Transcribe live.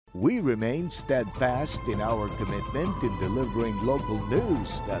We remain steadfast in our commitment in delivering local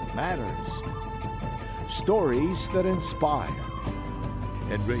news that matters. Stories that inspire.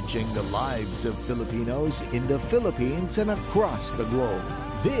 Enriching the lives of Filipinos in the Philippines and across the globe.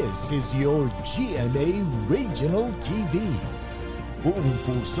 This is your GMA Regional TV. Buong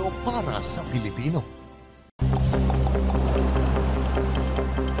puso para sa Pilipino.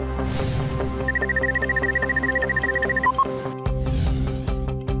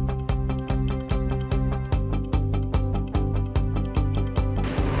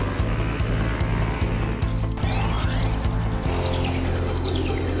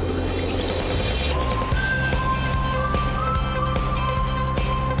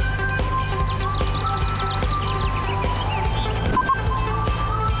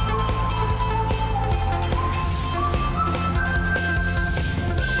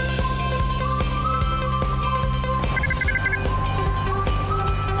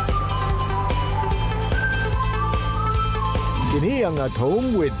 Kini ang At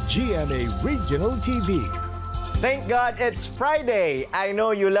Home with GMA Regional TV. Thank God it's Friday. I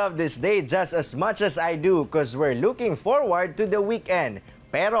know you love this day just as much as I do because we're looking forward to the weekend.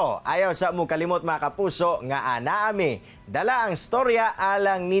 Pero ayaw sa mo kalimot mga kapuso nga anaami. Dala ang storya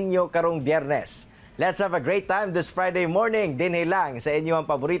alang ninyo karong Biyernes. Let's have a great time this Friday morning. Dinhi lang sa inyong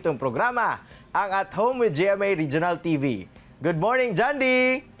paboritong programa, ang At Home with GMA Regional TV. Good morning,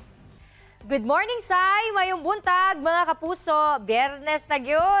 Jandy! Good morning, Sai! Mayong buntag, mga kapuso. Biyernes na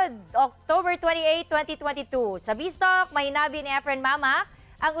gyud, October 28, 2022. Sa Bistok, may hinabi ni Efren Mama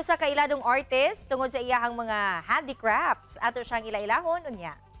ang usa ka iladong artist tungod sa iyahang mga handicrafts. Ato siyang ilailahon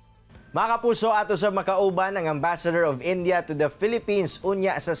unya. Mga kapuso, ato sa makauban ang Ambassador of India to the Philippines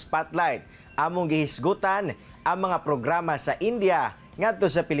unya sa Spotlight. Among gihisgutan ang mga programa sa India ngadto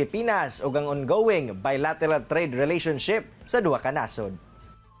sa Pilipinas ug ang ongoing bilateral trade relationship sa duha ka nasod.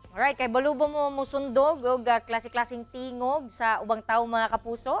 Alright, kay balubo mo musundog og klase-klaseng tingog sa ubang tawo mga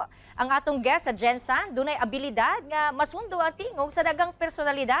kapuso. Ang atong guest sa Gensan, dunay abilidad nga masundog ang tingog sa dagang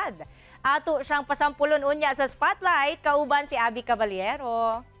personalidad. Ato siyang pasampulon unya sa Spotlight, kauban si Abby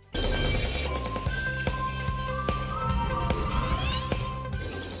Caballero.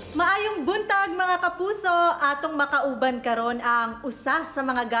 Maayong buntag mga kapuso, atong makauban karon ang usa sa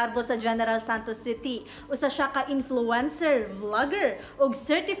mga garbo sa General Santos City. Usa siya ka influencer, vlogger ug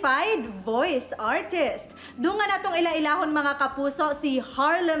certified voice artist. Dungan natong ila-ilahon mga kapuso si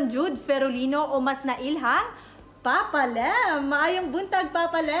Harlem Jude Ferolino o mas nailhang Papa Lem. Maayong buntag,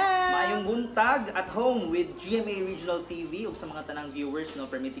 Papa Lem. Maayong buntag at home with GMA Regional TV ug sa mga tanang viewers no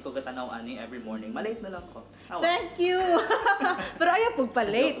permiti ko gatanaw ani every morning. Malate na lang ko. Thank you. Pero ayaw pug pa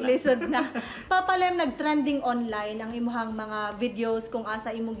late, lisod na. Papa Lem, nag-trending online ang imuhang mga videos kung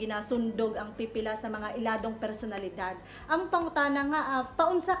asa imong ginasundog ang pipila sa mga iladong personalidad. Ang pangutana nga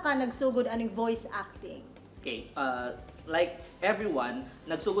paunsa ka nagsugod aning voice acting? Okay, like everyone,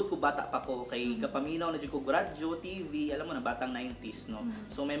 nagsugod ko bata pa ko kay kapaminaw na jud ko radyo, TV, alam mo na batang 90s no.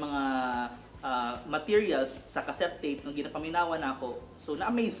 So may mga materials sa cassette tape nung ginapaminawan ako. So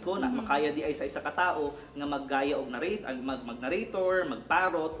na-amaze ko na makaya di ay sa isa ka tao nga maggaya og mag-narrator,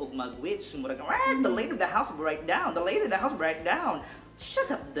 mag-parrot og mag-witch, murag the lady of the house bright down, the lady of the house bright down. Shut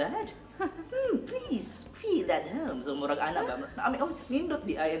up, Dad. Please feel at home. So murag ana ba? Nindot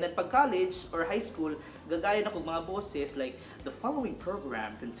di ay. And then pag college or high school, gagaya na kog mga boses like the following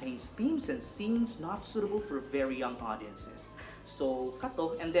program contains themes and scenes not suitable for very young audiences. So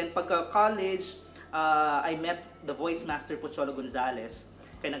kato. And then pagka college, I met the voice master Pocholo Gonzalez.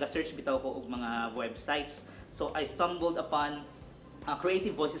 Kaya naga-search bitaw ko og mga websites. So I stumbled upon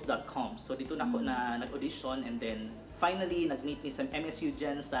creativevoices.com. So dito na ako na nag-audition and then finally nag-meet ni sa MSU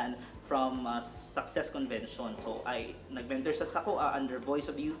Gensan from Success Convention. So I nag-mentor sa SACO under Voice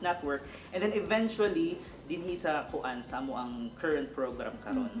of the Youth Network and then eventually dinhi sa kuan sa mo ang current program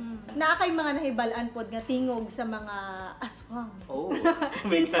karon. Naa kay mga nahibalaan pod nga tingog sa mga aswang. Oh.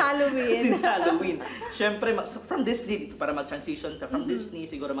 Since Halloween. Since Halloween. Syempre from Disney para mag-transition to from Disney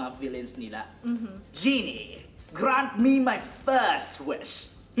siguro mga villains nila. Genie, grant me my first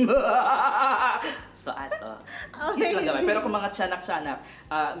wish. So ato. Okay. Pero kung mga tiyanak-tiyanak,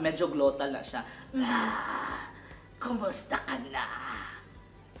 medyo glottal na siya. Kumusta ka na?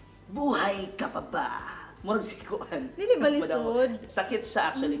 Buhay ka pa ba? Murag sikuan. Dili balisod. Sakit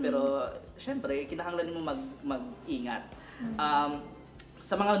siya actually, pero syempre, kinahanglan mo mag-ingat.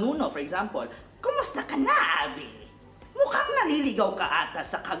 Sa mga nuno, for example, kumusta ka na, Abby? Mukhang naliligaw ka ata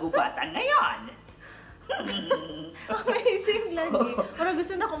sa kagubatan ngayon. Amazing lagi. Pero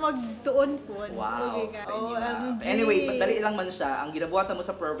gusto na ako magtuon po. Wow. Okay ka. Sa inyo, OMG. Anyway, dali lang man siya. Ang ginabuhatan mo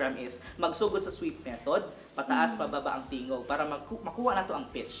sa program is magsugod sa sweep method, pataas, pababa ang tingog para makuha na to ang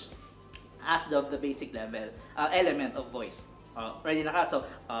pitch as the basic level, element of voice. Ready na ka? So,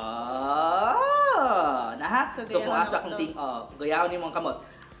 naha? So, So, kung gayawan asa ako kung to. ting, gayawin niyo mong kamot.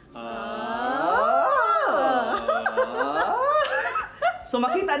 So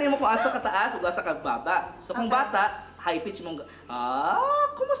makita niyo mo kung asa ka taas o asa ka baba. So kung bata, high pitch mong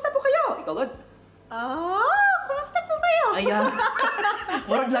kumusta po kayo? Ikaw god. Kumusta po kayo? Ayan.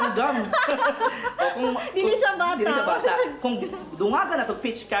 Murag langgam. O kung Dili siya bata. Dili siya bata. Kung dungaga na to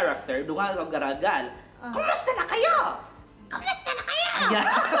pitch character, dungaga ka garagal. Kumusta na kayo? Kumusta na kayo? Ayan.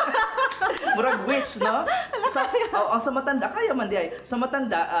 Murag witch, no? Sa matanda, kaya man di ay. Sa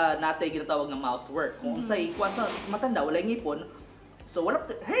matanda, natay ginatawag ng mouth work. Kung sa matanda, walay ngipon. So wala,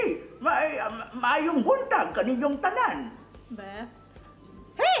 hey, maayong buntag kaninyong tanan. Ba?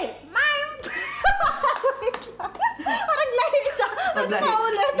 Hey! Mayong! Parang lahi siya. Maglahi.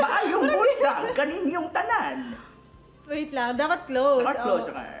 Ulit. Maayong buntag kaninyong tanan. Wait lang, dapat close. Dapat close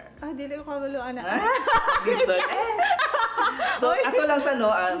ka. Dili ko kabaluan na. Listen, So, ato lang siya,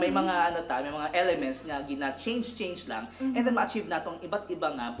 no, may mga may mga elements nga gina-change lang and then ma-achieve natong iba't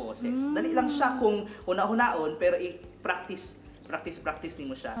ibang boses. Dali lang siya kung una-hunaon pero i-practice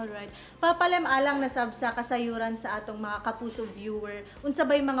nimo siya. Alright. Papalem alang nasab sa kasayuran sa atong mga kapuso viewer, unsa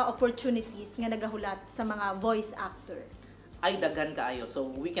bay mga opportunities nga nagahulat sa mga voice actor? Ay daghan kaayo. So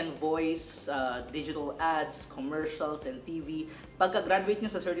we can voice digital ads, commercials, and TV. Pagka-graduate nyo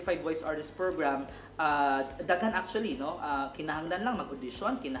sa Certified Voice Artist Program, daghan actually, no? Kinahanglan lang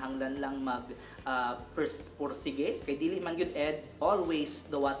mag-audition, kinahanglan lang pursige. Kay dili man gyud always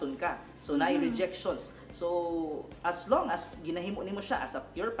dawaton ka. So naay rejections. So as long as ginahimo nimo siya as a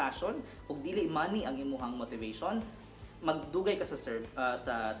pure passion, ug dili money ang imuhang motivation, magdugay ka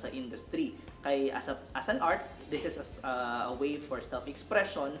sa industry. Kay as an art, this is a way for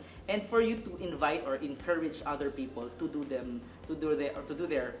self-expression and for you to invite or encourage other people to do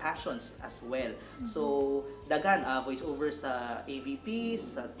their passions as well. So daghan voiceover sa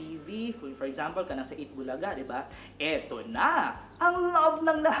AVPs, sa TV, for example kanang sa Itbulaga, di ba? Eto na ang love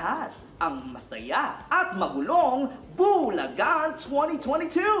ng lahat, ang masaya at magulong Bulaga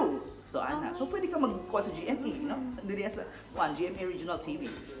 2022. So ana, so pwede ka magkuha sa GMA, no? Dili sa GMA Regional TV.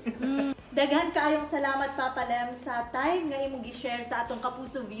 Daghan kaayong salamat Papalem sa time nga imong gi-share sa atong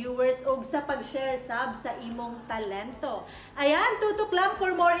kapuso viewers ug sa pag-share sab sa imong talento. Ayan, tutok lang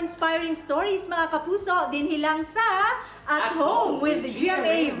for more inspiring stories mga kapuso dinhi lang sa At Home with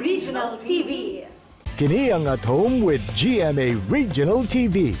GMA Regional TV. Kini ang At Home with GMA Regional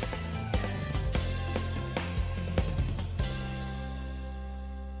TV.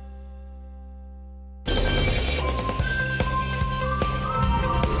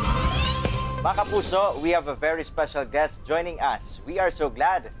 Mga kapuso, we have a very special guest joining us. We are so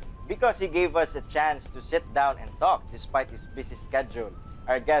glad because he gave us a chance to sit down and talk despite his busy schedule.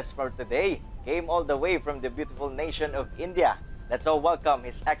 Our guest for today came all the way from the beautiful nation of India. Let's all welcome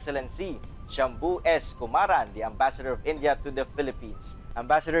His Excellency Shambhu S. Kumaran, the Ambassador of India to the Philippines.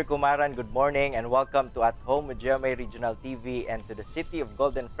 Ambassador Kumaran, good morning and welcome to At Home with GMA Regional TV and to the city of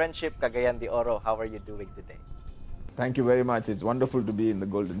Golden Friendship, Cagayan de Oro. How are you doing today? Thank you very much. It's wonderful to be in the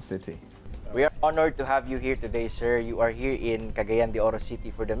Golden City. We are honored to have you here today, sir. You are here in Cagayan de Oro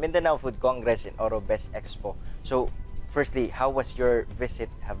City for the Mindanao Food Congress and Oro Best Expo. So, firstly, how was your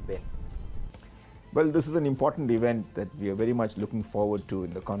visit have been? Well, this is an important event that we are very much looking forward to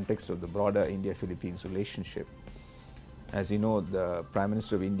in the context of the broader India-Philippines relationship. As you know, the Prime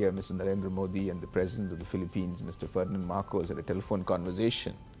Minister of India, Mr. Narendra Modi, and the President of the Philippines, Mr. Ferdinand Marcos, had a telephone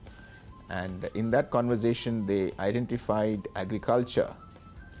conversation. And in that conversation, they identified agriculture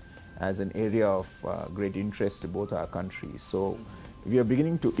as an area of great interest to both our countries. So we are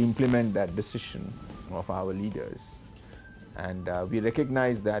beginning to implement that decision of our leaders. And we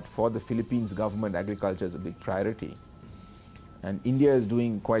recognize that for the Philippines government, agriculture is a big priority. And India is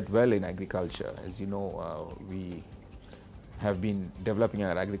doing quite well in agriculture. As you know, we have been developing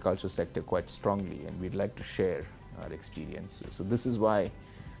our agriculture sector quite strongly, and we'd like to share our experiences. So this is why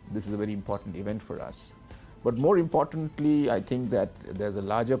this is a very important event for us. But more importantly, I think that there's a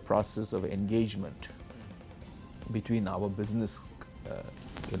larger process of engagement between our business,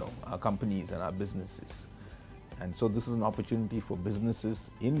 our companies and our businesses. And so this is an opportunity for businesses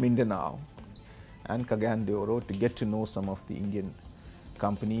in Mindanao and Cagayan de Oro to get to know some of the Indian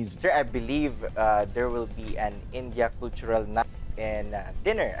companies. Sir, I believe there will be an India cultural night and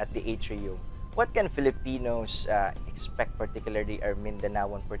dinner at the atrium. What can Filipinos expect, particularly our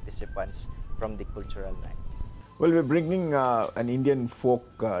Mindanaoan participants, from the cultural line? Well, we're bringing an Indian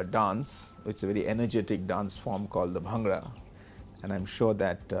folk dance. It's a very energetic dance form called the Bhangra. And I'm sure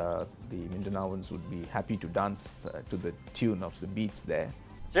that the Mindanaoans would be happy to dance to the tune of the beats there.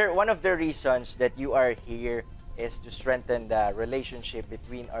 Sir, one of the reasons that you are here is to strengthen the relationship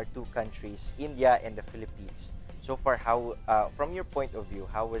between our two countries, India and the Philippines. So far, how, from your point of view,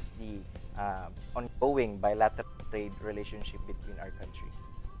 how was the ongoing bilateral trade relationship between our countries?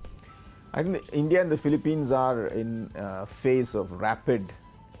 I think India and the Philippines are in a phase of rapid,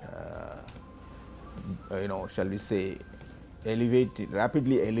 shall we say,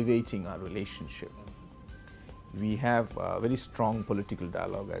 rapidly elevating our relationship. We have a very strong political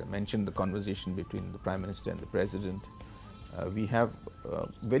dialogue. I mentioned the conversation between the Prime Minister and the President. We have a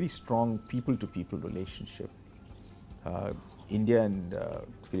very strong people-to-people relationship. India and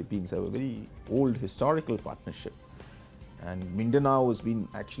Philippines have a very old historical partnership. And Mindanao has been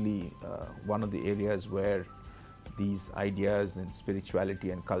actually one of the areas where these ideas and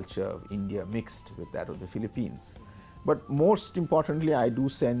spirituality and culture of India mixed with that of the Philippines. But most importantly, I do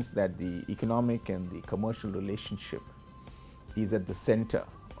sense that the economic and the commercial relationship is at the center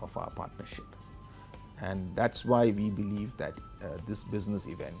of our partnership. And that's why we believe that this business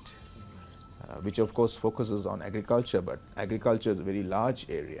event, which of course focuses on agriculture, but agriculture is a very large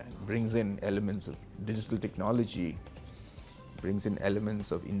area. It brings in elements of digital technology, brings in elements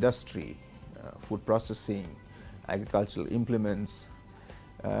of industry, food processing, agricultural implements,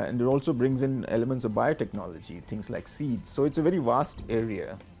 and it also brings in elements of biotechnology, things like seeds. So it's a very vast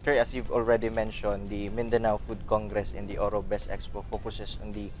area. Sir, as you've already mentioned, the Mindanao Food Congress and the Oro Best Expo focuses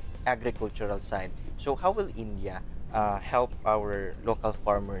on the agricultural side. So how will India help our local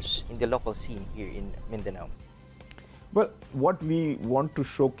farmers in the local scene here in Mindanao? Well, what we want to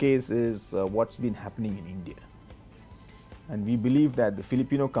showcase is what's been happening in India. And we believe that the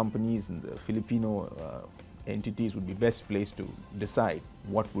Filipino companies and the Filipino entities would be best placed to decide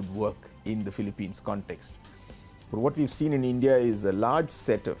what would work in the Philippines context. But what we've seen in India is a large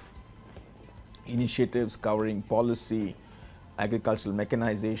set of initiatives covering policy, agricultural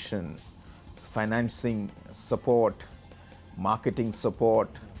mechanization, financing support, marketing support,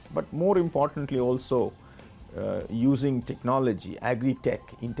 but more importantly also using technology, agri-tech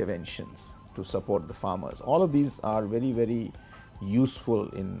interventions to support the farmers. All of these are very, very useful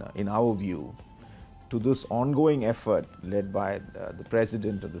in our view to this ongoing effort led by the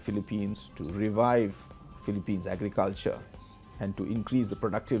President of the Philippines to revive Philippines agriculture and to increase the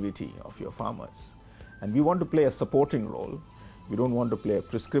productivity of your farmers. And we want to play a supporting role. We don't want to play a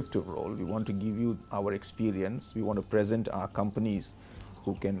prescriptive role. We want to give you our experience. We want to present our companies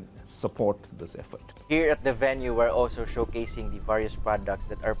who can support this effort. Here at the venue, we're also showcasing the various products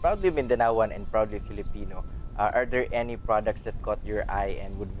that are proudly Mindanaoan and proudly Filipino. Are there any products that caught your eye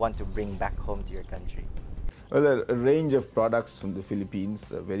and would want to bring back home to your country? Well, a range of products from the Philippines,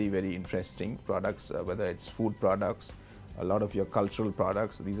 very, very interesting products, whether it's food products, a lot of your cultural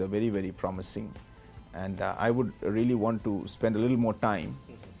products. These are very, very promising. And I would really want to spend a little more time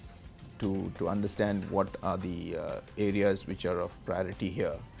to understand what are the areas which are of priority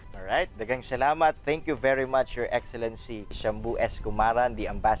here. All right, dagang salamat. Thank you very much, Your Excellency Shambu S. Kumaran, the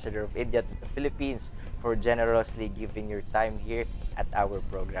Ambassador of India to the Philippines, for generously giving your time here at our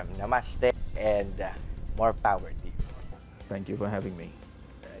program. Namaste and more power to you. Thank you for having me.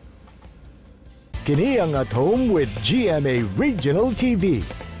 Kini ang At Home with GMA Regional TV.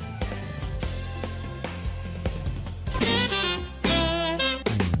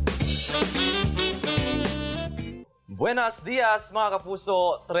 Buenos dias mga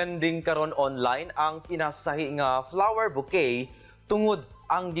kapuso, trending karon online ang pinasahi nga flower bouquet tungod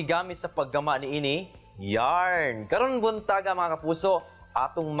ang gigamit sa paggama niini yarn. Karon buntaga mga kapuso,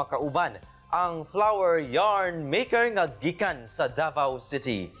 atong makauban ang flower yarn maker nga gikan sa Davao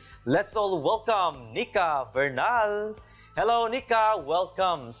City. Let's all welcome Nika Bernal. Hello Nika,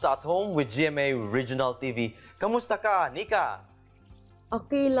 welcome sa At Home with GMA Regional TV. Kamusta ka Nika?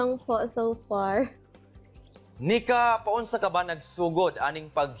 Okay lang po so far. Nika, paunsa ka ba nagsugod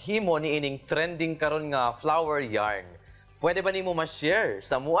aning paghimo ni ining trending karon nga flower yarn? Pwede ba nimo ma-share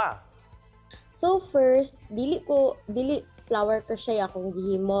sa mua? So first, dili flower crochet akong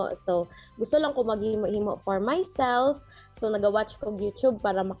gihimo. So gusto lang ko maghimo-himo for myself. So naga-watch ko YouTube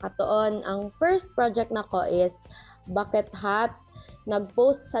para makatuon. Ang first project nako is bucket hat.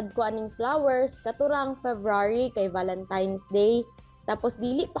 Nag-post sad ko aning flowers katurang February kay Valentine's Day. Tapos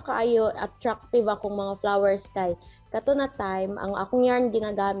dili pa kaayo attractive akong mga flowers kay kato na time ang akong yarn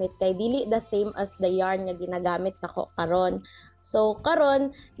ginagamit kay dili the same as the yarn nga ginagamit nako karon. So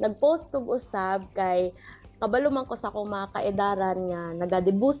karon nagpost kog usab kay kabalo man ko sa akong mga kaedaran nga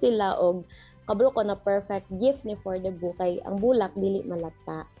nagadebu sila og kabalo ko na perfect gift ni for the bouquet. Ang bulak dili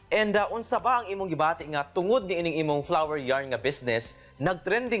malata. And unsa ba ang imong gibati nga tungod ni ining imong flower yarn nga business,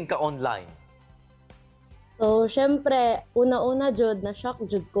 nagtrending ka online? So, syempre, una-una jud na shock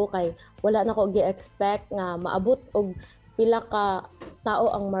jud ko kay wala na ko gi-expect nga maabot og pila ka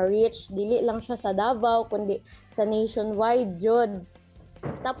tao ang ma-reach. Dili lang siya sa Davao kundi sa nationwide jud.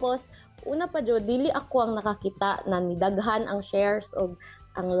 Tapos una pa jud dili ako ang nakakita na nidaghan ang shares og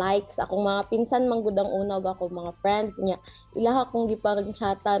ang likes. Akong mga pinsan man gud ang una og ako mga friends niya. Ilaha kong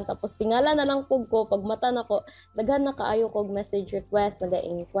gipang-chatan tapos tingala na lang pug ko pag mata nako daghan na kaayo kog message request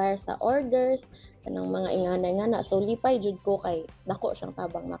nag-inquire sa orders kanang mga ingana-ingana. So lipay jud ko kay dako siyang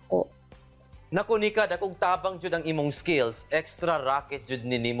tabang nako. Naku Nika, dakog tabang jud ang imong skills, extra racket jud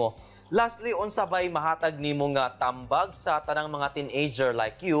ni nimo. Lastly, unsa bay mahatag nimo nga tambag sa tanang mga teenager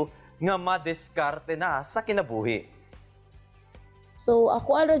like you nga madiskarte na sa kinabuhi? So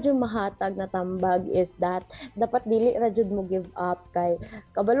ako ara jud mahatag na tambag is that dapat dili ra jud mo give up kay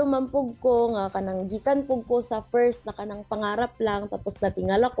kabalo man pug ko nga kanang gikan pug ko sa first na kanang pangarap lang tapos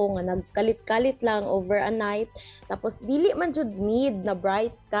natingala ko nga nagkalit-kalit lang over a night tapos dili man jud need na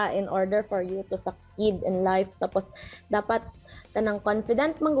bright ka in order for you to succeed in life. Tapos dapat kanang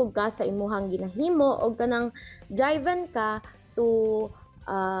confident man gud ka sa imuhang ginahimo og kanang driven ka to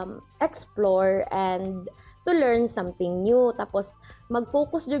explore and to learn something new. Tapos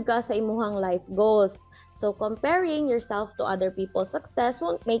mag-focus jud ka sa imuhang life goals. So comparing yourself to other people's success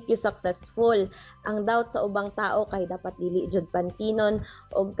won't make you successful. Ang doubt sa ubang tao kay dapat dili jud pansinon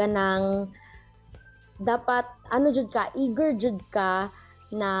og kanang dapat ano jud ka, eager jud ka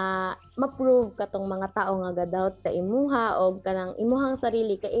na ma-prove katong mga tao nga ga-doubt sa imuha og kanang imuhang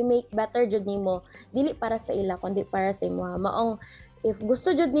sarili kay i-make better jud nimo dili para sa ila kundi para sa imuha. Maong if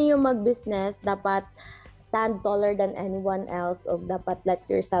gusto jud niyo mag-business dapat stand taller than anyone else o dapat let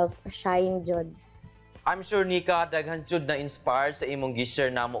yourself shine jud. I'm sure Nika daghan jud na inspire sa imong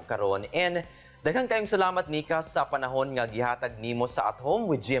gi-share namo karon and daghan kayong salamat Nika sa panahon nga gihatag nimo sa At Home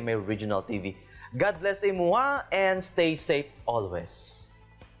with GMA Regional TV. God bless imuha and stay safe always.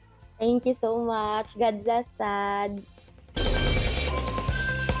 Thank you so much. God bless sad.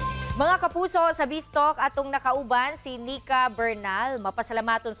 Mga kapuso, sa Bistok atong nakauban si Nika Bernal.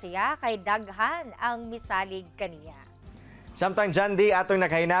 Mapasalamaton siya kay daghan ang misalig kaniya. Samtang Jandi atong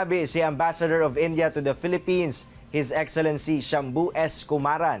nakahinabi si Ambassador of India to the Philippines, His Excellency Shambu S.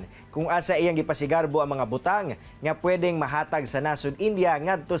 Kumaran, kung asa iyang gipasigarbo ang mga butang nga pwedeng mahatag sa nasod India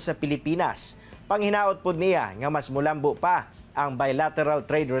ngadto sa Pilipinas. Panghinaot pod niya nga mas mulambo pa ang bilateral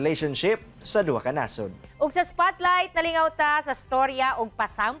trade relationship sa duha ka nasod. Ug sa spotlight, nalingaw ta sa storya og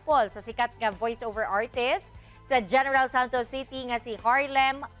pasampol sa sikat nga voice-over artist sa General Santos City nga si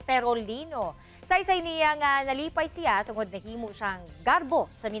Harlem Ferolino. Saysay niya nga nalipay siya tungod nahimo siyang garbo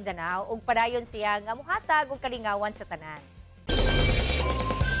sa Mindanao ug padayon siya nga muhatag og kalingawan sa tanan.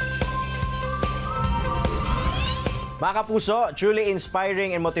 Mga kapuso, truly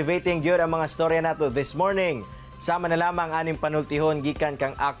inspiring and motivating gyud ang mga storya nato this morning. Sama na lamang aning panultihon gikan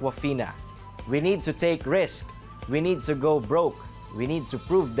kang Aquafina. We need to take risk. We need to go broke. We need to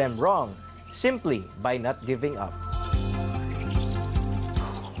prove them wrong simply by not giving up.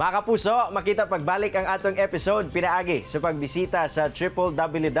 Mga kapuso, makita pagbalik ang atong episode pinaagi sa pagbisita sa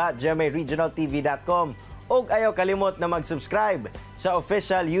www.gmaregionaltv.com ug ayaw kalimot na mag-subscribe sa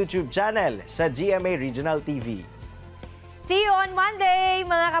official YouTube channel sa GMA Regional TV. See you on Monday,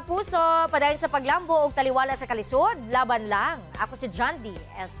 mga kapuso. Padayon sa paglambo og taliwala sa kalisod, laban lang. Ako si Jandi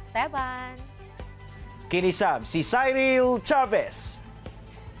Esteban. Kinisab si Cyril Chavez.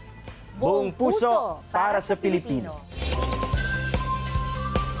 Buong puso para sa Pilipino.